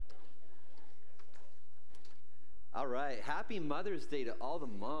All right. Happy Mother's Day to all the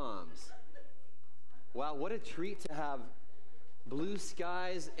moms. Wow, what a treat to have blue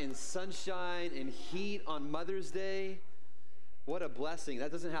skies and sunshine and heat on Mother's Day. What a blessing.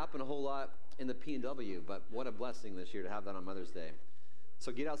 That doesn't happen a whole lot in the P&W, but what a blessing this year to have that on Mother's Day.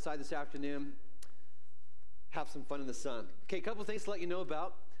 So get outside this afternoon, have some fun in the sun. Okay, a couple things to let you know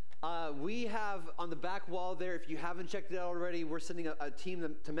about. We have on the back wall there, if you haven't checked it out already, we're sending a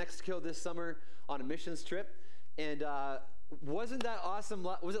team to Mexico this summer on a missions trip. And wasn't that awesome?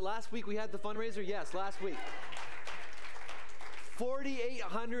 Was it last week we had the fundraiser? Yes, last week.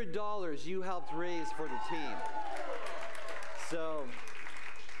 $4,800 you helped raise for the team. So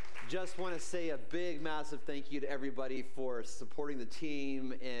just want to say a big, massive thank you to everybody for supporting the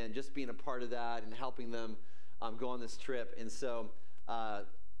team and just being a part of that and helping them go on this trip. And so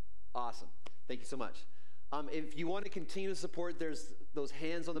awesome. Thank you so much. If you want to continue to support, there's those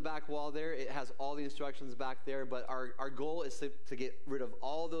hands on the back wall there. It has all the instructions back there, but our goal is to get rid of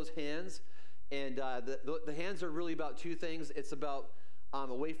all those hands. And the hands are really about two things. It's about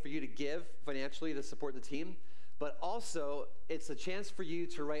a way for you to give financially to support the team, but also it's a chance for you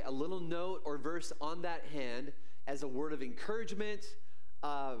to write a little note or verse on that hand as a word of encouragement,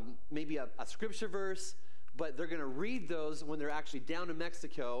 maybe a scripture verse, but they're going to read those when they're actually down in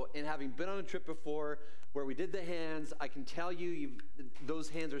Mexico. And having been on a trip before where we did the hands, I can tell you those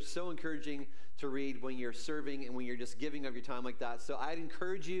hands are so encouraging to read when you're serving and when you're just giving of your time like that. So I'd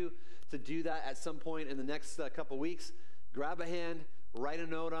encourage you to do that at some point in the next couple weeks. Grab a hand, write a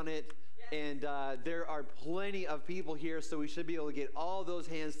note on it, and there are plenty of people here, so we should be able to get all those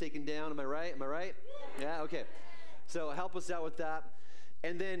hands taken down. Am I right? Am I right? Yeah, okay. So help us out with that.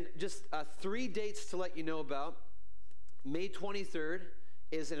 And then just 3 dates to let you know about. May 23rd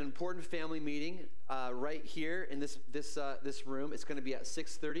is an important family meeting right here in this room. It's going to be at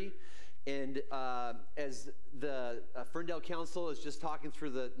 6:30. And as the Ferndale Council is just talking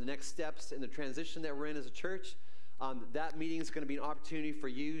through the next steps in the transition that we're in as a church, that meeting is going to be an opportunity for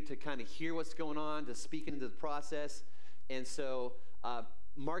you to kind of hear what's going on, to speak into the process. And so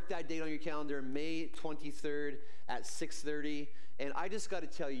mark that date on your calendar, May 23rd at 6:30. And I just got to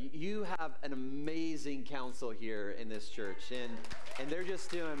tell you, you have an amazing council here in this church. And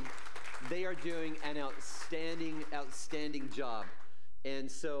they are doing an outstanding job.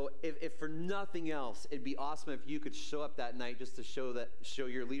 And so if for nothing else, it'd be awesome if you could show up that night just to show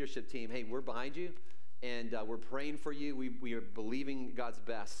your leadership team, hey, we're behind you. And we're praying for you. We are believing God's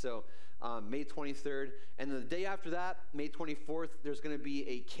best. So May 23rd. And then the day after that, May 24th, there's going to be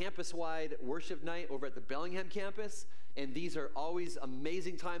a campus-wide worship night over at the Bellingham campus. And these are always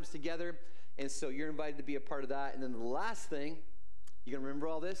amazing times together. And so you're invited to be a part of that. And then the last thing, you going to remember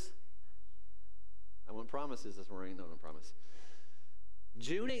all this? I want promises this morning. No, promise.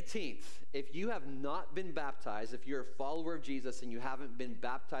 June 18th, if you have not been baptized, if you're a follower of Jesus and you haven't been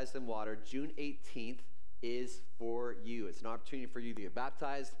baptized in water, June 18th is for you. It's an opportunity for you to get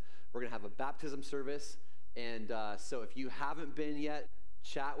baptized. We're going to have a baptism service. And so if you haven't been yet,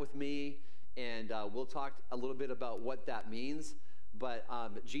 chat with me, and we'll talk a little bit about what that means. But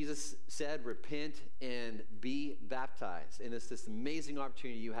Jesus said, repent and be baptized. And it's this amazing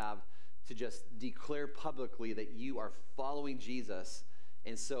opportunity you have to just declare publicly that you are following Jesus.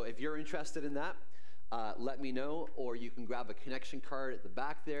 And so if you're interested in that, let me know, or you can grab a connection card at the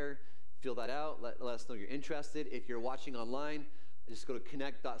back there, fill that out, let us know you're interested. If you're watching online, just go to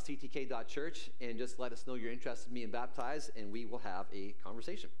connect.ctk.church and just let us know you're interested in being baptized, and we will have a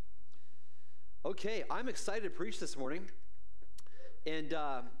conversation. Okay, I'm excited to preach this morning. And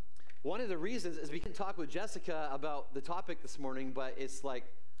one of the reasons is we can talk with Jessica about the topic this morning, but it's like,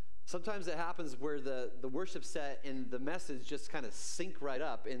 sometimes it happens where the worship set and the message just kind of sync right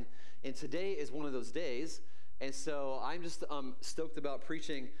up. And today is one of those days. And so I'm just stoked about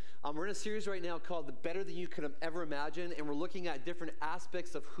preaching. We're in a series right now called The Better Than You Could Have Ever Imagined. And we're looking at different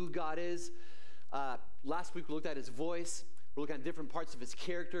aspects of who God is. Last week we looked at his voice. We're looking at different parts of his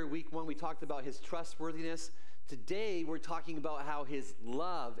character. Week 1 we talked about his trustworthiness. Today we're talking about how his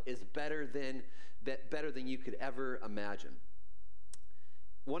love is better than you could ever imagine.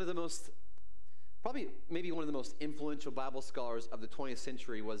 One of the most influential Bible scholars of the 20th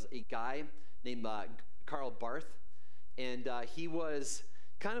century was a guy named Karl Barth. And he was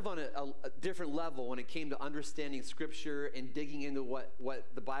kind of on a different level when it came to understanding Scripture and digging into what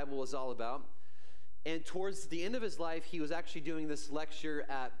the Bible was all about. And towards the end of his life, he was actually doing this lecture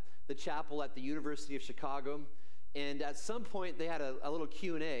at the chapel at the University of Chicago. And at some point, they had a little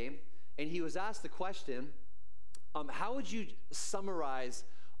Q&A, and he was asked the question, how would you summarize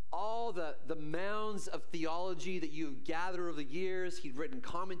all the mounds of theology that you've gathered over the years? He'd written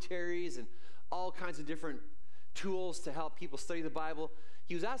commentaries and all kinds of different tools to help people study the Bible.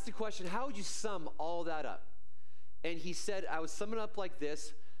 He was asked the question, how would you sum all that up? And he said, I would sum it up like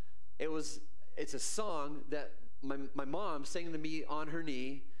this. It's a song that my mom sang to me on her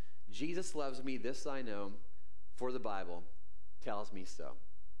knee. Jesus loves me, this I know, for the Bible tells me so.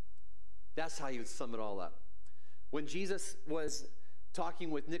 That's how he would sum it all up. When Jesus was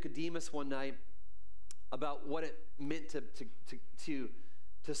talking with Nicodemus one night about what it meant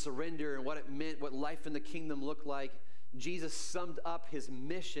to surrender and what it meant, what life in the kingdom looked like, Jesus summed up his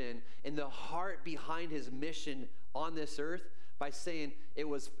mission and the heart behind his mission on this earth by saying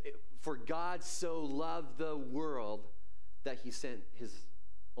for God so loved the world that he sent his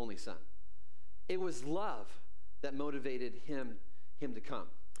only son. It was love that motivated him to come.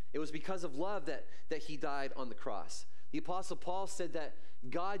 It was because of love that he died on the cross. The Apostle Paul said that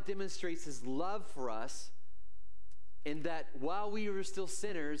God demonstrates his love for us, and that while we were still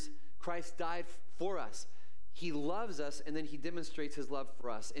sinners, Christ died for us. He loves us, and then he demonstrates his love for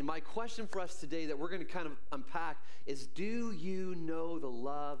us. And my question for us today that we're going to kind of unpack is, do you know the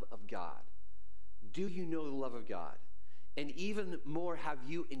love of God? Do you know the love of God? And even more, have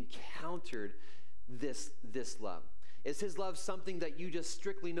you encountered this love? Is his love something that you just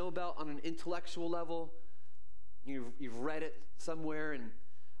strictly know about on an intellectual level? You've read it somewhere,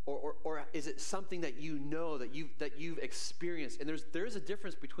 or is it something that you know, that you've experienced? And there's a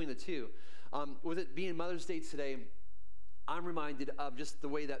difference between the two. With it being Mother's Day today, I'm reminded of just the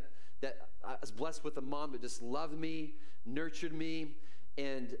way that I was blessed with a mom that just loved me, nurtured me,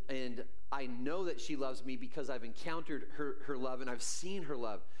 and I know that she loves me because I've encountered her love and I've seen her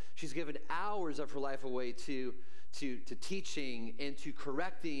love. She's given hours of her life away to teaching and to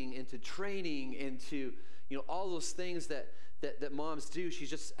correcting and to training and to all those things that moms do. She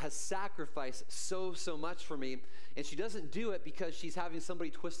just has sacrificed so much for me, and she doesn't do it because she's having somebody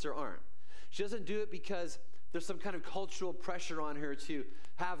twist her arm. She doesn't do it because there's some kind of cultural pressure on her to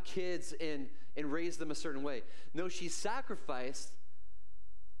have kids and raise them a certain way. No, she's sacrificed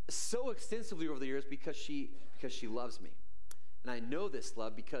so extensively over the years because she loves me. And I know this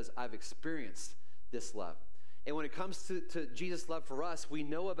love because I've experienced this love. And when it comes to Jesus' love for us, we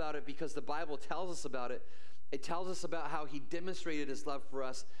know about it because the Bible tells us about it. It tells us about how he demonstrated his love for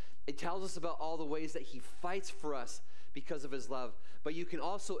us. It tells us about all the ways that he fights for us because of his love. But you can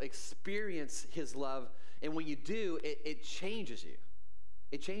also experience his love, and when you do, it changes you.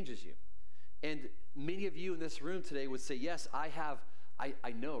 It changes you. And many of you in this room today would say, yes, I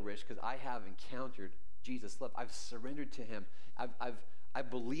know, Rich, because I have encountered Jesus' love. I've surrendered to him. I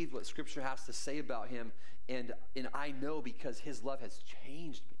believe what Scripture has to say about him, and I know because his love has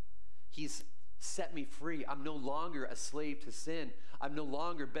changed me. He's set me free. I'm no longer a slave to sin. I'm no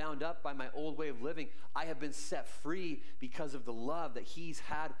longer bound up by my old way of living. I have been set free because of the love that he's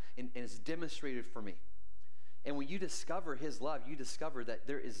had and has demonstrated for me. And when you discover his love, you discover that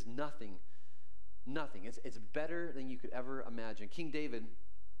there is nothing. It's better than you could ever imagine. King David,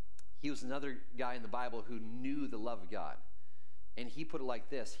 he was another guy in the Bible who knew the love of God. And he put it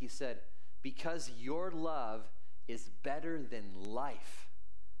like this. He said, because your love is better than life,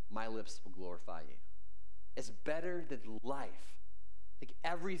 my lips will glorify you. It's better than life. Like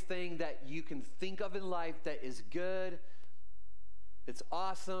everything that you can think of in life that is good, that's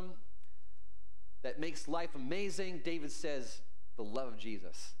awesome, that makes life amazing, David says the love of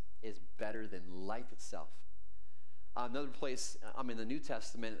Jesus is better than life itself. Another place, in the New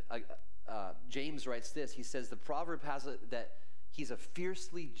Testament, James writes this. He says the proverb has it that he's a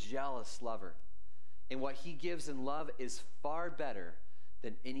fiercely jealous lover. And what he gives in love is far better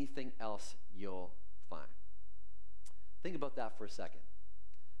than anything else you'll find. Think about that for a second.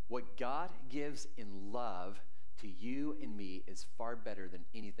 What God gives in love to you and me is far better than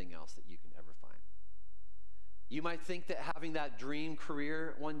anything else that you can ever find. You might think that having that dream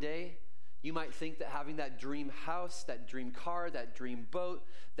career one day, you might think that having that dream house, that dream car, that dream boat,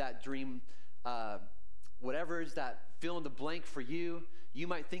 that dream whatever is that fill in the blank for you, you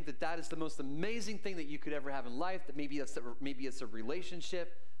might think that that is the most amazing thing that you could ever have in life, that maybe it's a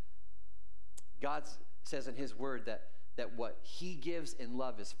relationship. God says in his word that what he gives in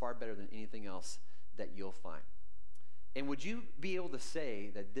love is far better than anything else that you'll find. And would you be able to say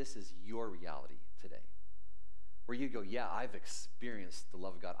that this is your reality today? Where you go, yeah, I've experienced the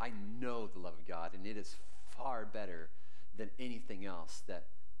love of God. I know the love of God, and it is far better than anything else that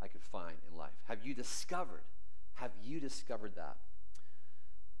I could find in life. Have you discovered that?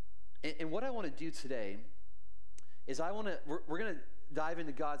 And what I want to do today is we're going to dive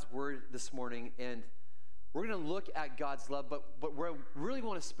into God's word this morning, and we're going to look at God's love, but where I really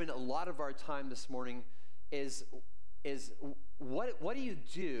want to spend a lot of our time this morning is what do you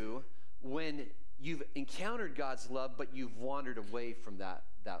do when you've encountered God's love, but you've wandered away from that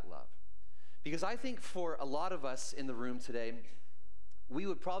love. Because I think for a lot of us in the room today, we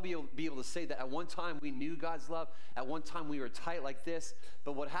would probably be able to say that at one time we knew God's love, at one time we were tight like this,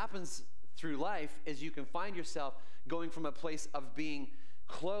 but what happens through life is you can find yourself going from a place of being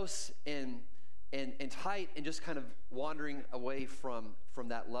close and tight and just kind of wandering away from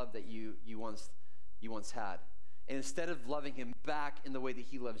that love that you once had. And instead of loving him back in the way that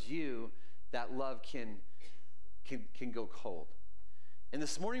he loves you, that love can go cold. And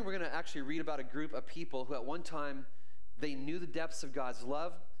this morning we're going to actually read about a group of people who at one time they knew the depths of God's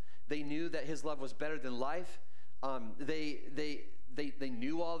love. They knew that his love was better than life. They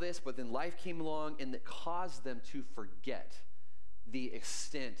knew all this, but then life came along and it caused them to forget the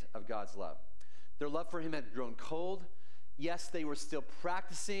extent of God's love. Their love for him had grown cold. Yes, they were still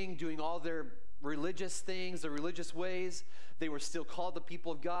practicing, doing all their religious things, their religious ways. They were still called the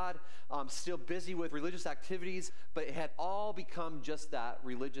people of God, still busy with religious activities, but it had all become just that,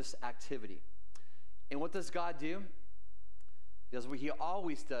 religious activity. And what does God do? He does what he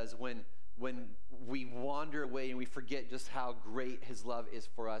always does when we wander away and we forget just how great his love is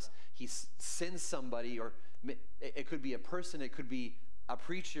for us. He sends somebody, or it could be a person, it could be a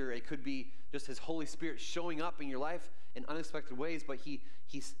preacher, it could be just his Holy Spirit showing up in your life in unexpected ways, but he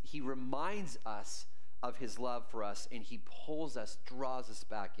reminds us of his love for us, and he pulls us, draws us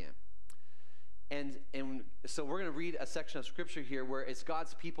back in. And so we're going to read a section of scripture here where it's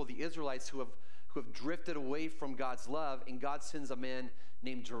God's people, the Israelites, who have drifted away from God's love, and God sends a man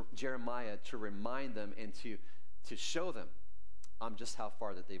named Jeremiah to remind them and to show them just how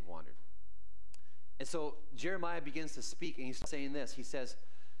far that they've wandered. And so Jeremiah begins to speak, and he's saying this. He says,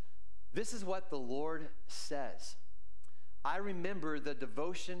 "This is what the Lord says. I remember the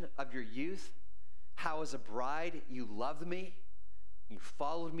devotion of your youth, how as a bride you loved me. You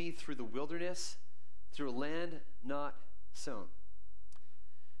followed me through the wilderness, through a land not sown."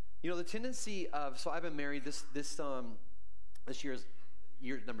 You know, the tendency of, so I've been married, this year is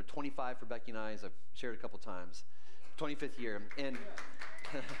year number 25 for Becky and I, as I've shared a couple times. 25th year, and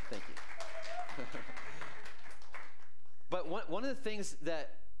thank you. But one of the things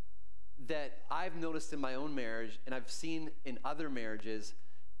that I've noticed in my own marriage, and I've seen in other marriages,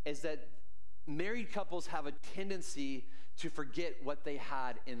 is that married couples have a tendency to forget what they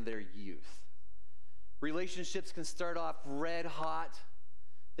had in their youth. Relationships can start off red hot.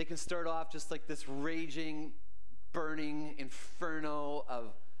 They can start off just like this raging, burning inferno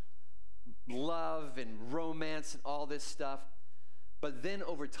of love and romance and all this stuff. But then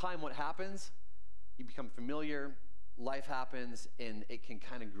over time, what happens? You become familiar, life happens, and it can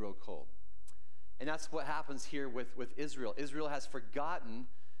kind of grow cold. And that's what happens here with Israel. Israel has forgotten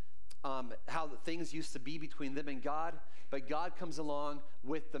how things used to be between them and God, but God comes along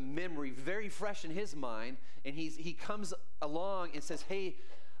with the memory very fresh in his mind, and he comes along and says, "Hey,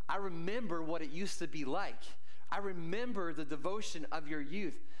 I remember what it used to be like. I remember the devotion of your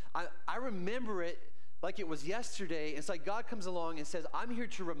youth. I remember it like it was yesterday." It's like God comes along and says, "I'm here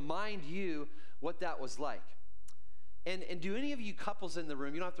to remind you what that was like." And do any of you couples in the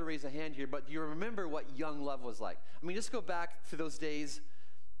room, you don't have to raise a hand here, but do you remember what young love was like? I mean, just go back to those days.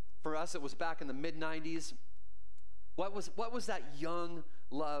 For us, it was back in the mid-90s. What was that young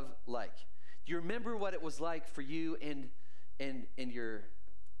love like? Do you remember what it was like for you and your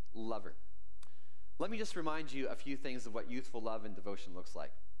lover? Let me just remind you a few things of what youthful love and devotion looks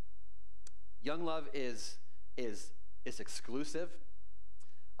like. Young love is exclusive.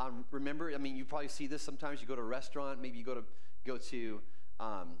 Remember, I mean, you probably see this sometimes. You go to a restaurant, maybe you go to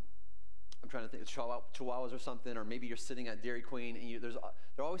I'm trying to think, Chihuahuas or something, or maybe you're sitting at Dairy Queen, and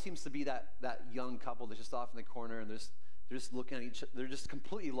there always seems to be that young couple that's just off in the corner, and they're just looking at each other. They're just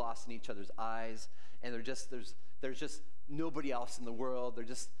completely lost in each other's eyes, and there's just nobody else in the world. They're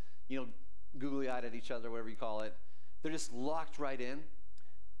just, googly-eyed at each other, whatever you call it. They're just locked right in.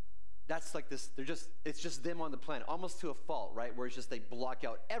 That's like this, it's just them on the planet, almost to a fault, right? Where it's just they block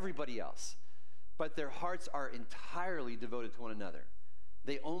out everybody else. But their hearts are entirely devoted to one another.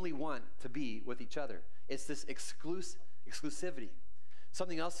 They only want to be with each other. It's this exclusivity.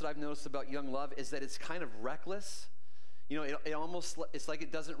 Something else that I've noticed about young love is that it's kind of reckless. It's like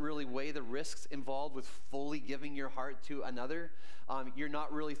it doesn't really weigh the risks involved with fully giving your heart to another. You're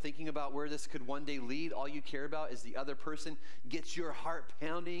not really thinking about where this could one day lead. All you care about is the other person gets your heart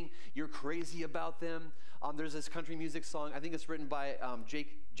pounding. You're crazy about them. There's this country music song. I think it's written by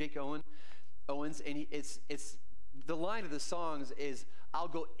Jake Owens, and it's the line of the songs is, "I'll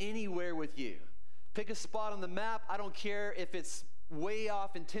go anywhere with you. Pick a spot on the map. I don't care if it's way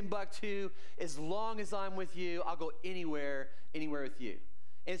off in Timbuktu. As long as I'm with you, I'll go anywhere with you."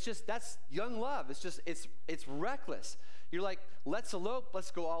 And it's just, that's young love. It's reckless. You're like, let's elope,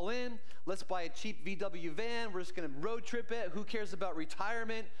 let's go all in, let's buy a cheap VW van, we're just gonna road trip it. Who cares about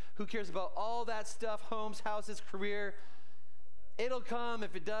retirement? Who cares about all that stuff, homes, houses, career? It'll come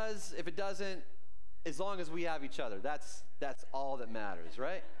if it does. If it doesn't, as long as we have each other, that's all that matters,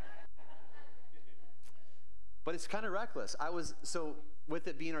 right? But it's kind of reckless. So with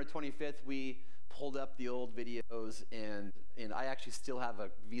it being our 25th, we pulled up the old videos, and I actually still have a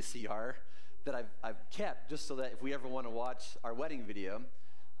VCR that I've kept just so that if we ever want to watch our wedding video.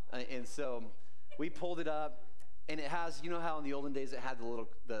 And so we pulled it up, and it has, you know how in the olden days it had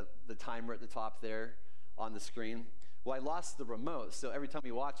the timer at the top there on the screen? Well, I lost the remote, so every time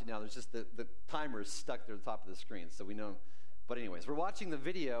we watch it now, there's just the timer is stuck there at the top of the screen, so we know. But anyways, we're watching the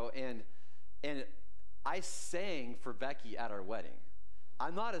video, and I sang for Becky at our wedding.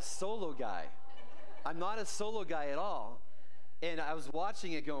 I'm not a solo guy. I'm not a solo guy at all. And I was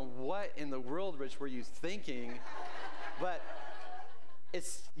watching it going, what in the world, Rich, were you thinking? But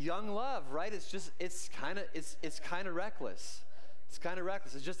it's young love, right? It's kind of reckless. It's kind of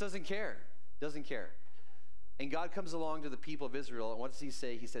reckless. It just doesn't care. Doesn't care. And God comes along to the people of Israel, and what does he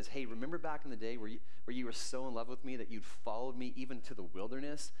say? He says, hey, remember back in the day where you were so in love with me that you'd followed me even to the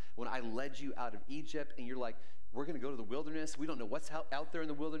wilderness when I led you out of Egypt, and you're like, we're going to go to the wilderness. We don't know what's out there in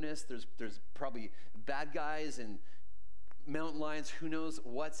the wilderness. There's probably bad guys and mountain lions. Who knows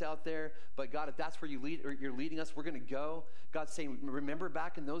what's out there? But God, if that's where you're leading us, we're going to go. God's saying, remember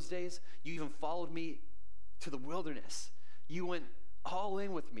back in those days, you even followed me to the wilderness. You went all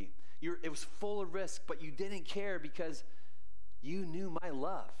in with me. It was full of risk, but you didn't care because you knew my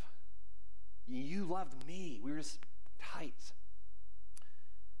love. You loved me. We were just tight.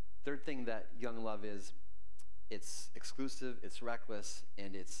 Third thing that young love is, it's exclusive, it's reckless,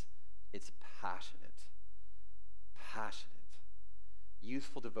 and it's passionate. Passionate.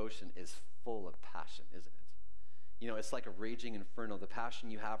 Youthful devotion is full of passion, isn't it? You know, it's like a raging inferno. The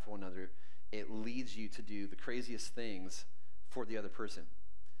passion you have for one another, it leads you to do the craziest things for the other person.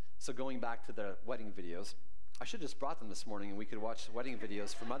 So going back to the wedding videos, I should have just brought them this morning and we could watch wedding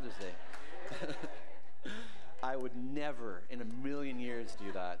videos for Mother's Day. I would never in a million years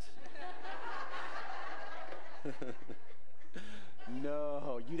do that.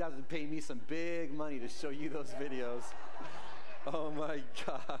 No, you'd have to pay me some big money to show you those videos. Oh my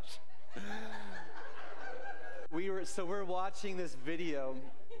gosh. We're watching this video.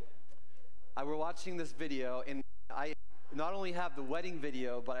 We're watching this video, and I not only have the wedding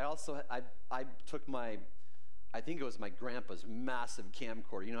video, but I took I think it was my grandpa's massive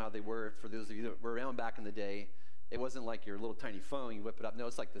camcorder. You know how they were, for those of you that were around back in the day. It wasn't like your little tiny phone, you whip it up. No,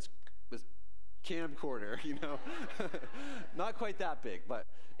 it's like this camcorder, you know. Not quite that big, but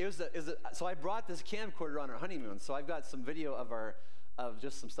so I brought this camcorder on our honeymoon. So I've got some video of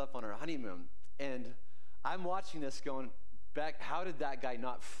just some stuff on our honeymoon. And I'm watching this going, Beck, how did that guy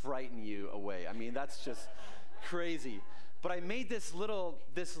not frighten you away? I mean, that's just crazy. But I made this little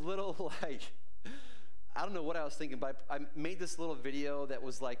like, I don't know what I was thinking, but I made this little video that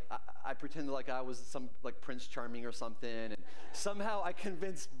was like, I pretended like I was some like Prince Charming or something, and somehow I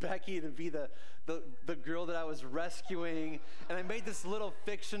convinced Becky to be the girl that I was rescuing, and I made this little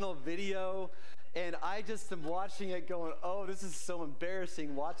fictional video, and I just am watching it going, oh, this is so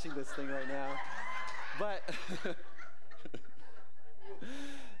embarrassing watching this thing right now. But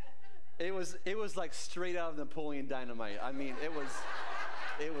it was like straight out of Napoleon Dynamite. I mean, it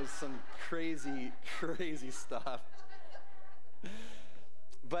was some crazy stuff.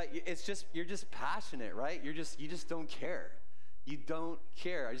 But you're just passionate, right? You just don't care. You don't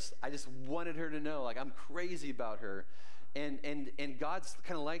care. I just wanted her to know, like, I'm crazy about her. And God's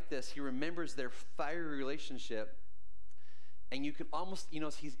kind of like this. He remembers their fiery relationship. And you can almost, you know,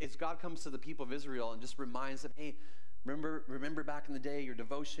 as God comes to the people of Israel and just reminds them, hey, remember back in the day, your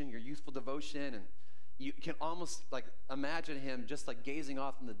devotion, your youthful devotion, and you can almost like imagine him just like gazing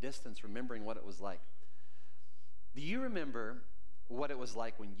off in the distance, remembering what it was like. Do you remember what it was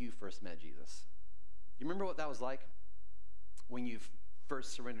like when you first met Jesus? You remember what that was like when you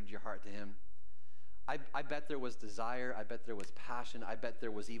first surrendered your heart to him? I bet there was desire. I bet there was passion. I bet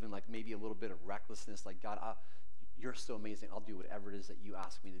there was even like maybe a little bit of recklessness, like, God, you're so amazing. I'll do whatever it is that you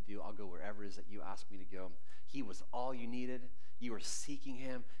ask me to do. I'll go wherever it is that you ask me to go. He was all you needed. You were seeking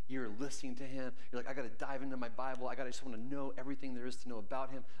him. You were listening to him. You're like, I got to dive into my Bible. I just want to know everything there is to know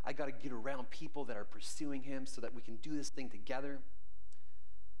about him. I got to get around people that are pursuing him so that we can do this thing together.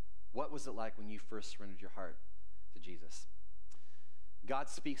 What was it like when you first surrendered your heart to Jesus? God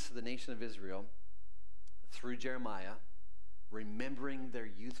speaks to the nation of Israel through Jeremiah, remembering their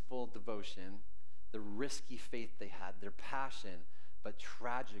youthful devotion, the risky faith they had, their passion, but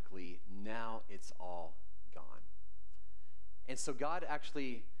tragically, now it's all gone. And so God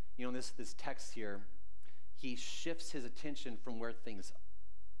actually, in this text here, he shifts his attention from where things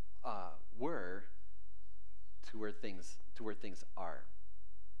were to where things are.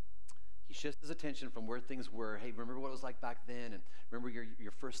 He shifts his attention from where things were. Hey, remember what it was like back then, and remember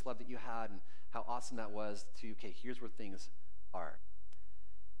your first love that you had, and how awesome that was. To okay, here's where things are.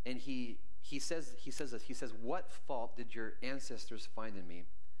 And he says this. He says, "What fault did your ancestors find in me,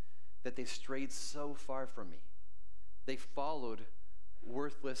 that they strayed so far from me? They followed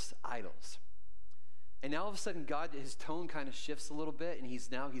worthless idols." And now all of a sudden, his tone kind of shifts a little bit, and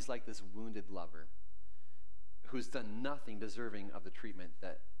he's like this wounded lover who's done nothing deserving of the treatment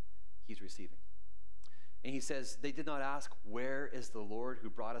that he's receiving. And he says, they did not ask, where is the Lord who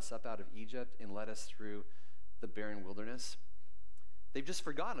brought us up out of Egypt and led us through the barren wilderness? They've just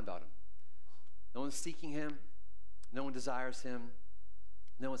forgotten about him. No one's seeking him. No one desires him.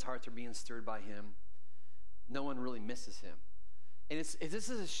 No one's hearts are being stirred by him. No one really misses him. And this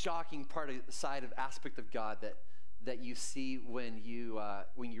is a shocking side of aspect of God that you see when you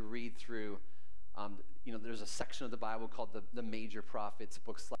read through. There's a section of the Bible called the major prophets,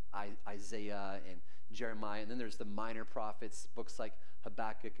 books like Isaiah and Jeremiah, and then there's the minor prophets, books like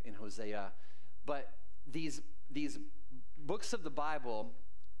Habakkuk and Hosea. But these books of the Bible,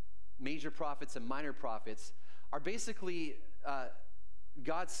 major prophets and minor prophets, are basically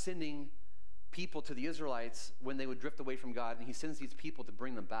God sending people to the Israelites when they would drift away from God, and he sends these people to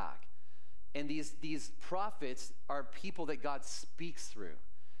bring them back. And these prophets are people that God speaks through.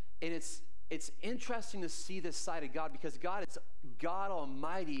 And it's interesting to see this side of God, because God is God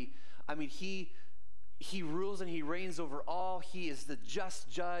Almighty. I mean, he rules and he reigns over all. He is the just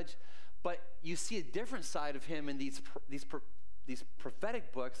judge. But you see a different side of him in these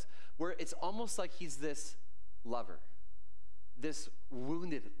prophetic books, where it's almost like he's this lover, this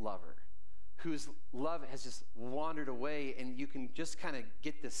wounded lover, whose love has just wandered away, and you can just kind of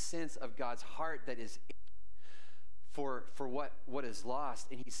get the sense of God's heart that is for what is lost.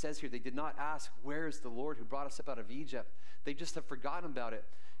 And he says here, they did not ask, where is the Lord who brought us up out of Egypt? They just have forgotten about it.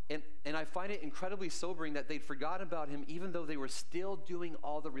 And I find it incredibly sobering that they'd forgotten about him, even though they were still doing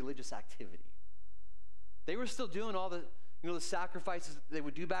all the religious activity. They were still doing all the sacrifices they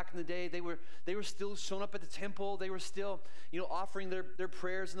would do back in the day. They were still showing up at the temple. They were still, offering their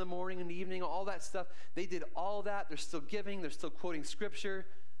prayers in the morning and the evening, all that stuff. They did all that. They're still giving. They're still quoting scripture,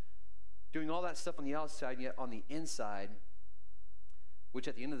 doing all that stuff on the outside, yet on the inside, which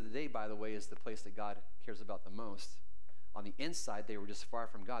at the end of the day, by the way, is the place that God cares about the most. On the inside, they were just far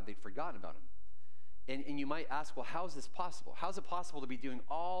from God. They'd forgotten about him. And you might ask, well, how is this possible? How is it possible to be doing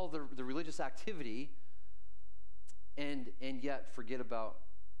all the religious activity and yet forget about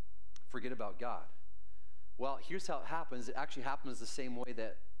God? Well, here's how it happens. It actually happens the same way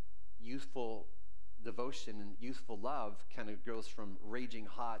that youthful devotion and youthful love kind of goes from raging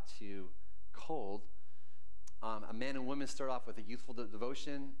hot to cold. A man and woman start off with a youthful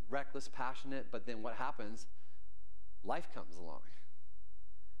devotion, reckless, passionate, but then what happens? Life comes along.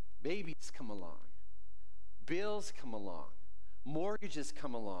 Babies come along. Bills come along. Mortgages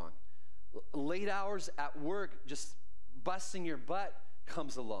come along. Late hours at work, just busting your butt,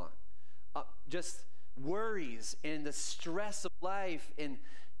 comes along. Just worries and the stress of life, and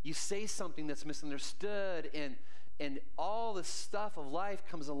you say something that's misunderstood, and all the stuff of life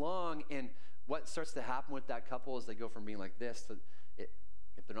comes along, and what starts to happen with that couple is they go from being like this to,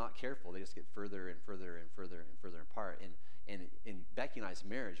 if they're not careful, they just get further and further and further and further apart. And in Becky and I's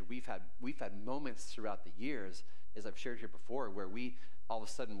marriage, we've had moments throughout the years, as I've shared here before, where we all of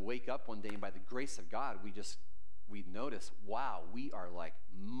a sudden wake up one day, and by the grace of God, we notice, wow, we are like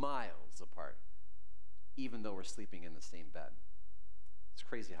miles apart, even though we're sleeping in the same bed. It's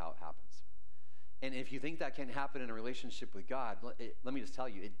crazy how it happens. And if you think that can happen in a relationship with God, let me just tell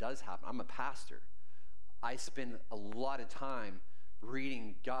you, it does happen. I'm a pastor. I spend a lot of time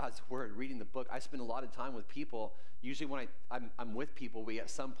reading God's word, reading the book. I spend a lot of time with people. Usually when I'm with people, we at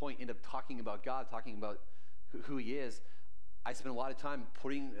some point end up talking about God, talking about who he is. I spend a lot of time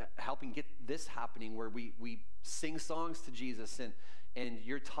helping get this happening, where we sing songs to Jesus, and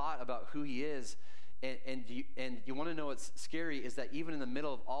you're taught about who he is. And you want to know what's scary is that even in the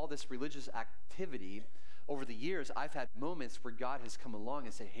middle of all this religious activity, over the years, I've had moments where God has come along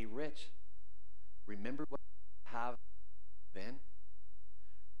and said, hey, Rich, remember what you have then?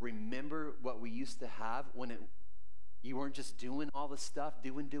 Remember what we used to have when you weren't just doing all the stuff,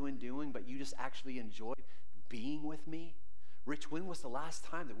 doing, but you just actually enjoyed being with me? Rich, when was the last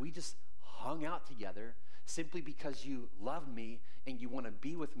time that we just hung out together, simply because you love me and you want to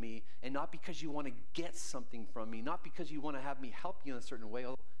be with me, and not because you want to get something from me, not because you want to have me help you in a certain way,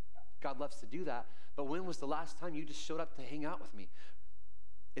 although God loves to do that. But when was the last time you just showed up to hang out with me?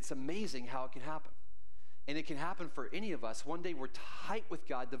 It's amazing how it can happen. And it can happen for any of us. One day we're tight with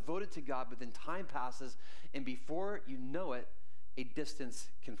God, devoted to God, but then time passes, and before you know it, a distance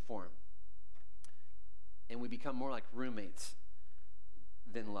can form. And we become more like roommates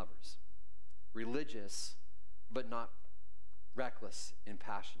than lovers. Religious, but not reckless and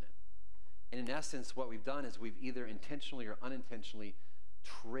passionate. And in essence, what we've done is we've either intentionally or unintentionally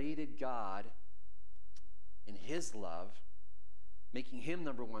traded God in his love, making him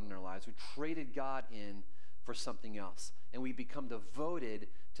number one in our lives. We traded God in for something else. And we become devoted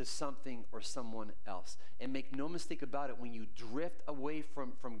to something or someone else. And make no mistake about it, when you drift away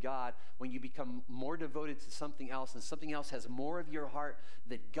from God, when you become more devoted to something else, and something else has more of your heart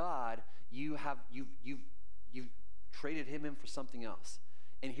than God, you've traded him in for something else.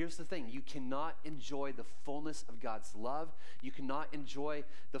 And here's the thing, you cannot enjoy the fullness of God's love. You cannot enjoy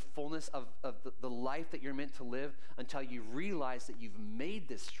the fullness of the life that you're meant to live until you realize that you've made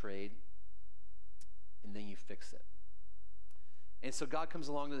this trade, and then you fix it. And so God comes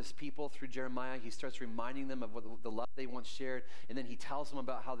along to this people through Jeremiah. He starts reminding them of what the love they once shared, and then he tells them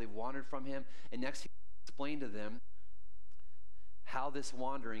about how they've wandered from him. And next he explains to them how this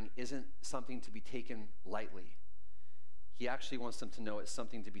wandering isn't something to be taken lightly. He actually wants them to know it's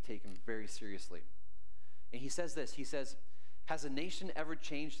something to be taken very seriously. And he says this, he says, has a nation ever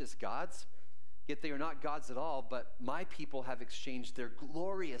changed its gods? Yet they are not gods at all, but my people have exchanged their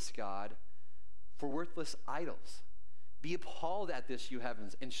glorious God for worthless idols. Be appalled at this, you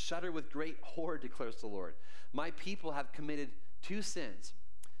heavens, and shudder with great horror, declares the Lord. My people have committed two sins.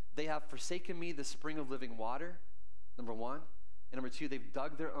 They have forsaken me, the spring of living water, number one. And number two, they've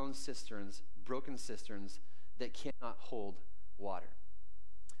dug their own cisterns, broken cisterns, that cannot hold water.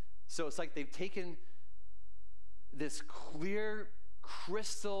 So it's like they've taken this clear,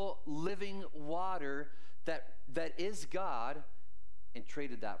 crystal, living water that is God and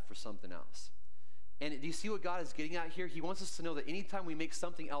traded that for something else. And do you see what God is getting at here? He wants us to know that anytime we make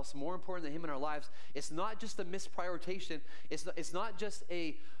something else more important than him in our lives, it's not just a misprioritization. It's not just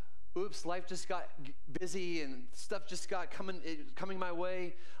a, oops, life just got busy and stuff just got coming my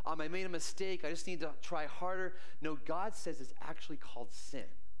way. I made a mistake. I just need to try harder. No, God says it's actually called sin.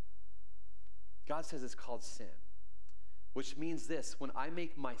 God says it's called sin, which means this: when I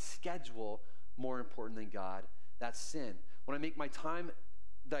make my schedule more important than God, that's sin. When I make my time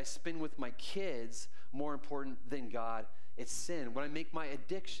that I spend with my kids more important than God, it's sin. When I make my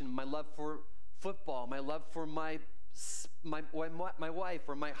addiction, my love for football, my love for my wife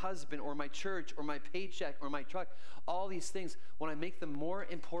or my husband or my church or my paycheck or my truck, all these things, when I make them more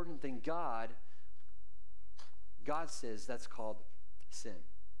important than God, God says that's called sin.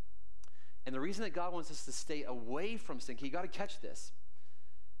 And the reason that God wants us to stay away from sin, you got to catch this.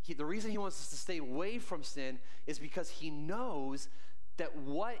 The reason he wants us to stay away from sin is because he knows that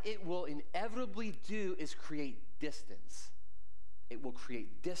what it will inevitably do is create distance. It will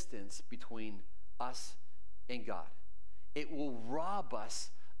create distance between us and God. It will rob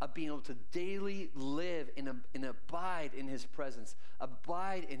us of being able to daily live and abide in his presence,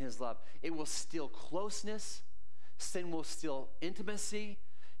 abide in his love. It will steal closeness. Sin will steal intimacy.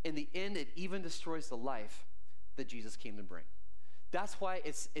 In the end, it even destroys the life that Jesus came to bring. That's why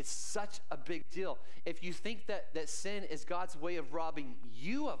it's such a big deal. If you think that sin is God's way of robbing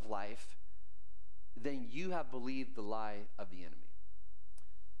you of life, then you have believed the lie of the enemy.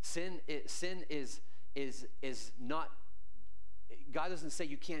 Sin is not, God doesn't say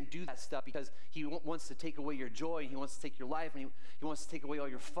you can't do that stuff because he wants to take away your joy, and he wants to take your life, and he wants to take away all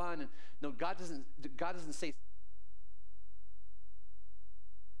your fun. And no, God doesn't say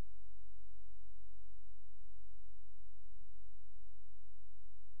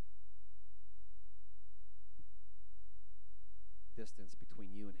distance between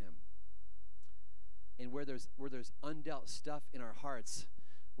you and him. And where there's undealt stuff in our hearts,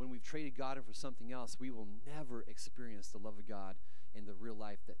 when we've traded God in for something else, we will never experience the love of God and the real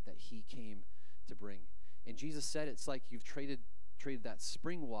life that he came to bring. And Jesus said it's like you've traded that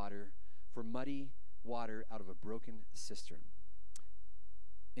spring water for muddy water out of a broken cistern.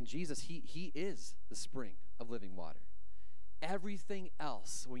 And Jesus, he is the spring of living water. Everything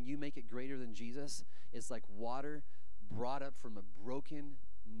else, when you make it greater than Jesus, is like water brought up from a broken,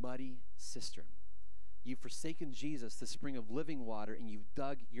 muddy cistern. You've forsaken Jesus, the spring of living water, and you've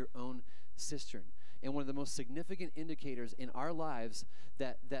dug your own cistern. And one of the most significant indicators in our lives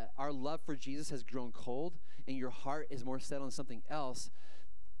that our love for Jesus has grown cold and your heart is more set on something else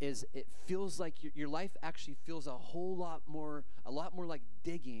is it feels like your life actually feels a lot more like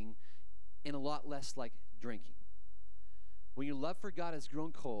digging and a lot less like drinking. When your love for God has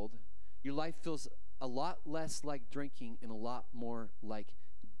grown cold, your life feels a lot less like drinking and a lot more like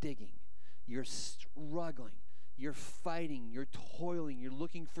digging. You're struggling. You're fighting, you're toiling, you're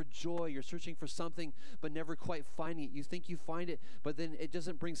looking for joy, you're searching for something but never quite finding it. You think you find it, but then it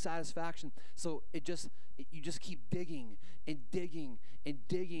doesn't bring satisfaction. So you just keep digging and digging and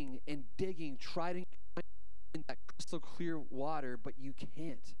digging and digging, trying to find that crystal clear water, but you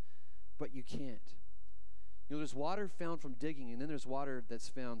can't. You know, there's water found from digging, and then there's water that's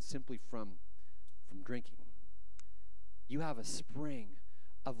found simply from drinking. You have a spring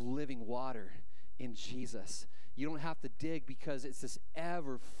of living water in Jesus. You don't have to dig because it's this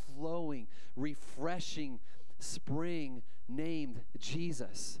ever-flowing, refreshing spring named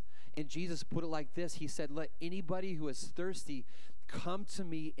Jesus. And Jesus put it like this. He said, let anybody who is thirsty come to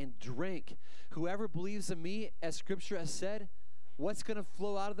me and drink. Whoever believes in me, as Scripture has said, what's going to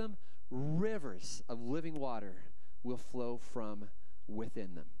flow out of them? Rivers of living water will flow from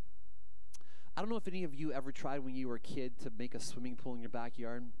within them. I don't know if any of you ever tried when you were a kid to make a swimming pool in your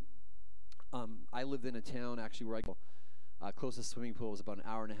backyard. I lived in a town actually where closest swimming pool was about an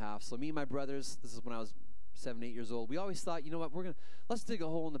hour and a half. So me and my brothers, this is when I was 7, 8 years old, we always thought, you know what, let's dig a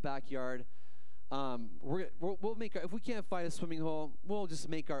hole in the backyard. We'll make if we can't find a swimming hole, we'll just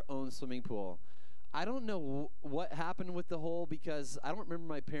make our own swimming pool. I don't know what happened with the hole because I don't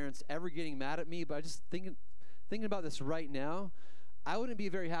remember my parents ever getting mad at me, but I just thinking about this right now, I wouldn't be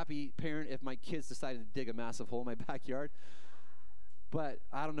a very happy parent if my kids decided to dig a massive hole in my backyard. But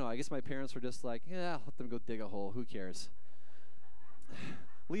I don't know. I guess my parents were just like, yeah, let them go dig a hole. Who cares?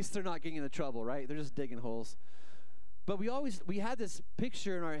 At least they're not getting into trouble, right? They're just digging holes. But we had this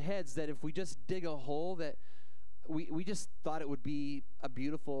picture in our heads that if we just dig a hole, that we just thought it would be a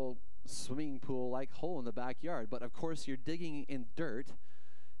beautiful swimming pool-like hole in the backyard. But of course, you're digging in dirt,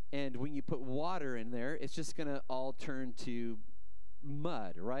 and when you put water in there, it's just going to all turn to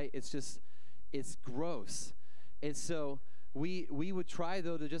mud, right? It's gross. And so we would try,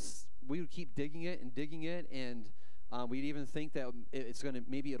 though, we would keep digging it, and we'd even think that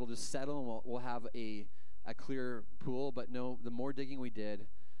maybe it'll just settle and we'll have a clear pool. But no, the more digging we did,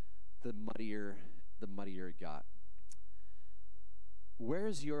 the muddier it got.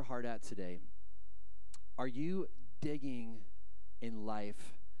 Where's your heart at today? Are you digging in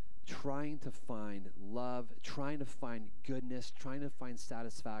life, trying to find love, trying to find goodness, trying to find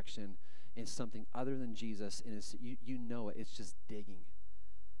satisfaction in something other than Jesus, and you know it, it's just digging.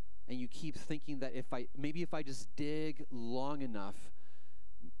 And you keep thinking that if I just dig long enough,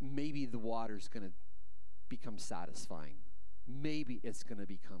 maybe the water's going to become satisfying. Maybe it's going to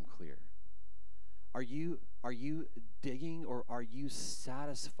become clear. Are you digging, or are you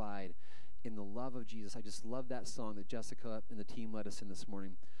satisfied in the love of Jesus? I just love that song that Jessica and the team led us in this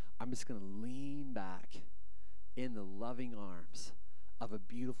morning. I'm just going to lean back in the loving arms of a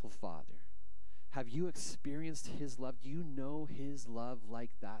beautiful Father. Have you experienced His love? Do you know His love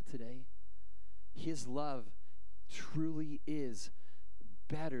like that today? His love truly is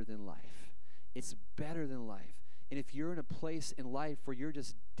better than life. It's better than life. And if you're in a place in life where you're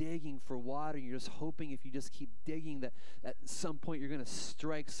just digging for water, you're just hoping if you just keep digging that at some point you're going to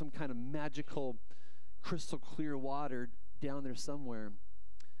strike some kind of magical crystal clear water down there somewhere,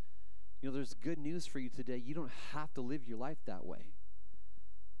 you know, there's good news for you today. You don't have to live your life that way.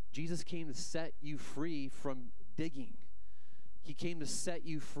 Jesus came to set you free from digging. He came to set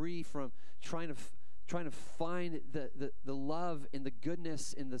you free from trying to find the love and the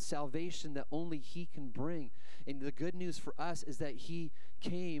goodness and the salvation that only He can bring. And the good news for us is that He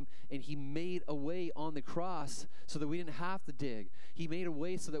came and He made a way on the cross so that we didn't have to dig. He made a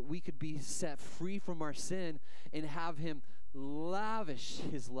way so that we could be set free from our sin and have Him lavish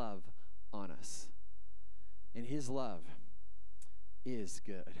His love on us. And His love is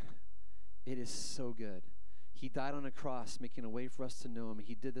good. It is so good. He died on a cross, making a way for us to know Him.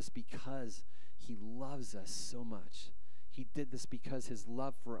 He did this because He loves us so much. He did this because His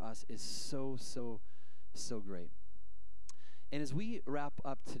love for us is so, so, so great. And as we wrap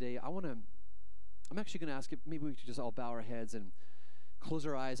up today, I'm actually going to ask if maybe we could just all bow our heads and close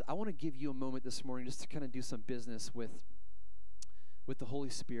our eyes. I want to give you a moment this morning just to kind of do some business with the Holy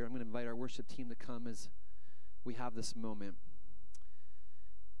Spirit. I'm going to invite our worship team to come as we have this moment.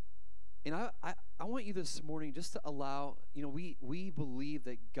 And I want you this morning just to allow, you know, we believe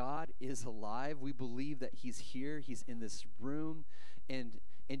that God is alive. We believe that He's here. He's in this room. And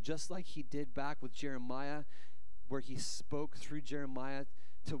just like He did back with Jeremiah, where He spoke through Jeremiah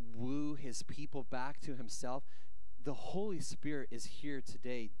to woo His people back to Himself, the Holy Spirit is here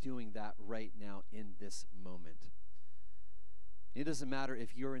today doing that right now in this moment. It doesn't matter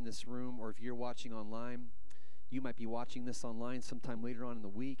if you're in this room or if you're watching online. You might be watching this online sometime later on in the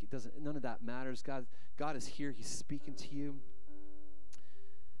week. None of that matters. God is here. He's speaking to you.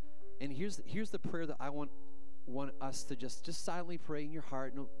 And here's the prayer that I want us to just silently pray in your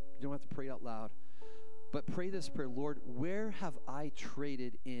heart. No, you don't have to pray out loud. But pray this prayer: Lord, where have I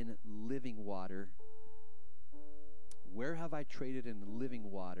traded in living water? Where have I traded in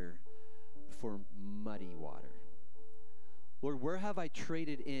living water for muddy water? Lord, where have I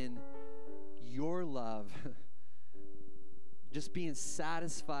traded in your love, just being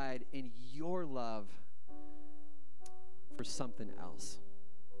satisfied in your love, for something else?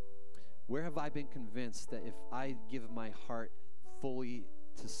 Where have I been convinced that if I give my heart fully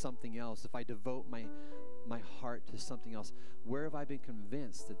to something else, if I devote my heart to something else, where have I been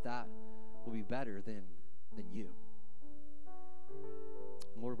convinced that will be better than you?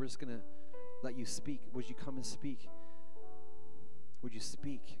 And Lord, we're just going to let you speak. Would you come and speak? Would you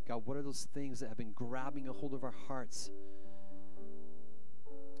speak? God, what are those things that have been grabbing a hold of our hearts?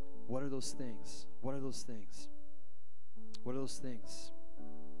 What are those things? What are those things? What are those things?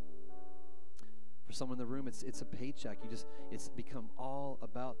 For someone in the room, it's a paycheck. It's become all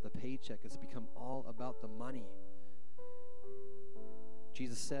about the paycheck. It's become all about the money.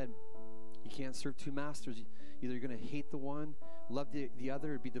 Jesus said, you can't serve two masters. Either you're going to hate the one, love the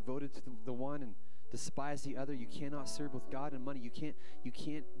other, or be devoted to the one and despise the other. You cannot serve with God and money. You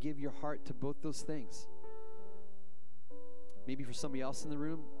can't give your heart to both those things. Maybe for somebody else in the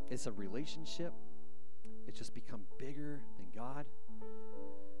room, it's a relationship. It's just become bigger than God.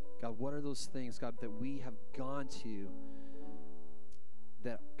 God, what are those things, God, that we have gone to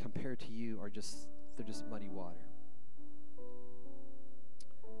that compared to you they're just muddy water?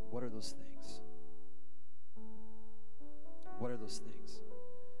 What are those things? What are those things?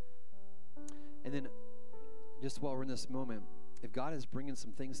 And then, just while we're in this moment, if God is bringing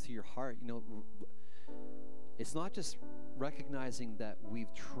some things to your heart, it's not just recognizing that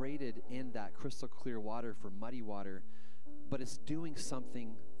we've traded in that crystal clear water for muddy water, but it's doing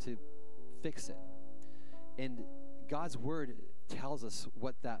something to fix it. And God's word tells us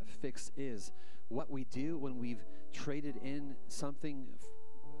what that fix is. What we do when we've traded in something,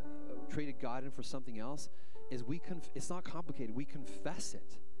 traded God in for something else, is it's not complicated. We confess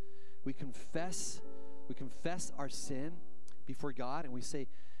it. We confess our sin before God, and we say,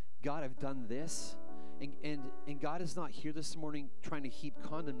 God, I've done this. And God is not here this morning trying to heap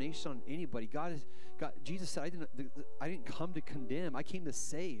condemnation on anybody. Jesus said, I didn't come to condemn. I came to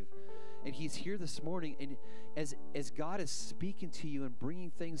save. And he's here this morning. And as God is speaking to you and bringing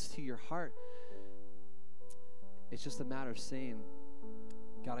things to your heart, it's just a matter of saying,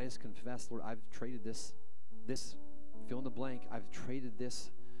 God, I just confess, Lord, I've traded this fill in the blank. I've traded this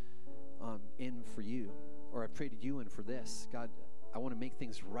in for you, or I've traded you in for this. God, I want to make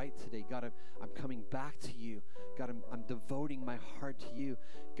things right today. God, I'm coming back to you. God, I'm devoting my heart to you.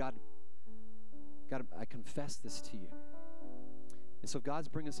 God, I confess this to you. And so if God's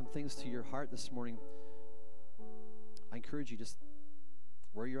bringing some things to your heart this morning, I encourage you, just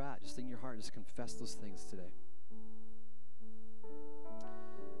where you're at, just in your heart, just confess those things today.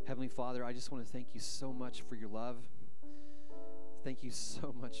 Heavenly Father, I just want to thank you so much for your love. Thank you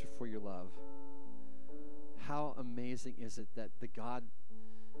so much for your love. How amazing is it that the God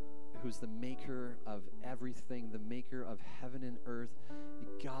who's the maker of everything, the maker of heaven and earth,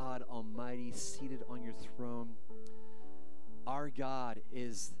 God Almighty seated on your throne, our God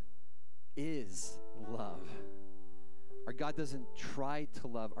is love. Our God doesn't try to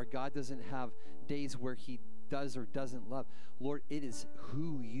love. Our God doesn't have days where he does or doesn't love. Lord, it is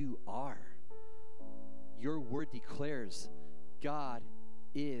who you are. Your word declares God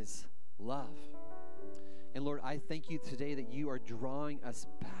is love. And Lord, I thank you today that you are drawing us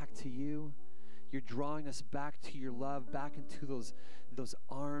back to you. You're drawing us back to your love, back into those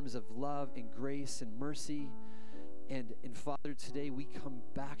arms of love and grace and mercy. And Father, today we come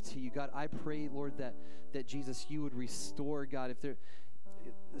back to you. God, I pray, Lord, that Jesus, you would restore, God. If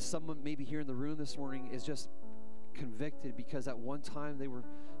someone maybe here in the room this morning is just convicted because at one time they were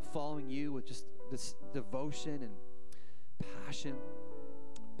following you with just this devotion and passion.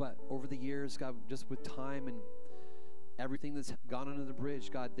 But over the years, God, just with time and everything that's gone under the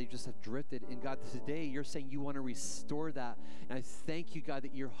bridge, God, they just have drifted. And God, today you're saying you want to restore that. And I thank you, God,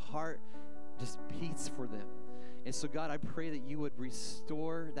 that your heart just beats for them. And so, God, I pray that you would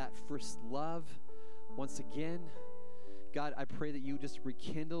restore that first love once again. God, I pray that you just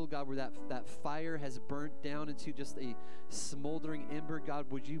rekindle, God, where that fire has burnt down into just a smoldering ember.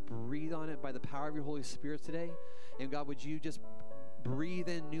 God, would you breathe on it by the power of your Holy Spirit today? And God, would you just breathe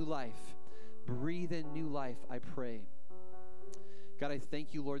in new life? Breathe in new life, I pray. God, I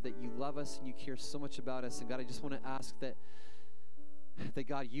thank you, Lord, that you love us and you care so much about us. And God, I just want to ask that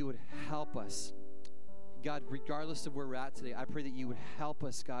God, you would help us. God, regardless of where we're at today, I pray that you would help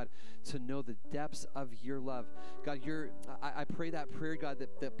us, God, to know the depths of your love. God, I pray that prayer, God,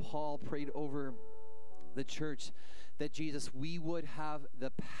 that Paul prayed over the church, that Jesus, we would have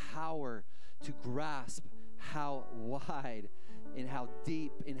the power to grasp how wide and how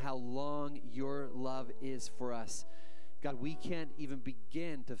deep and how long your love is for us. God, we can't even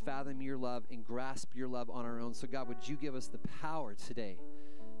begin to fathom your love and grasp your love on our own. So God, would you give us the power today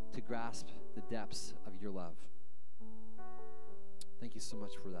to grasp the depths of your love? Thank you so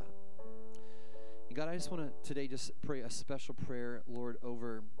much for that. And God, I just want to today just pray a special prayer, Lord,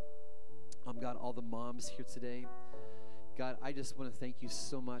 over, God, all the moms here today. God, I just want to thank you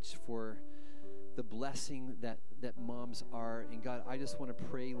so much for the blessing that moms are. And God, I just want to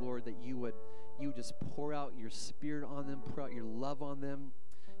pray, Lord, that you would just pour out your Spirit on them, pour out your love on them.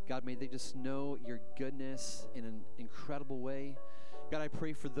 God, may they just know your goodness in an incredible way. God, I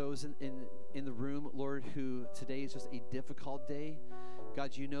pray for those in the room, Lord, who today is just a difficult day.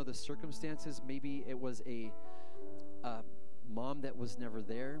 God, you know the circumstances. Maybe it was a mom that was never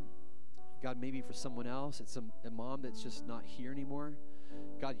there. God, maybe for someone else, it's a mom that's just not here anymore.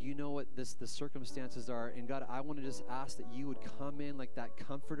 God, you know what the circumstances are. And God, I want to just ask that you would come in like that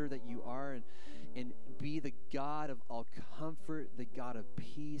comforter that you are and be the God of all comfort, the God of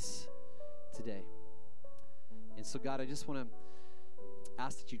peace today. And so, God, I just want to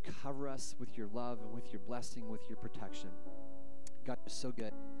ask that you cover us with your love and with your blessing, with your protection. God, you're so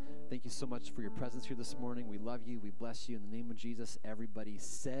good. Thank you so much for your presence here this morning. We love you. We bless you. In the name of Jesus, everybody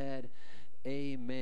said, amen.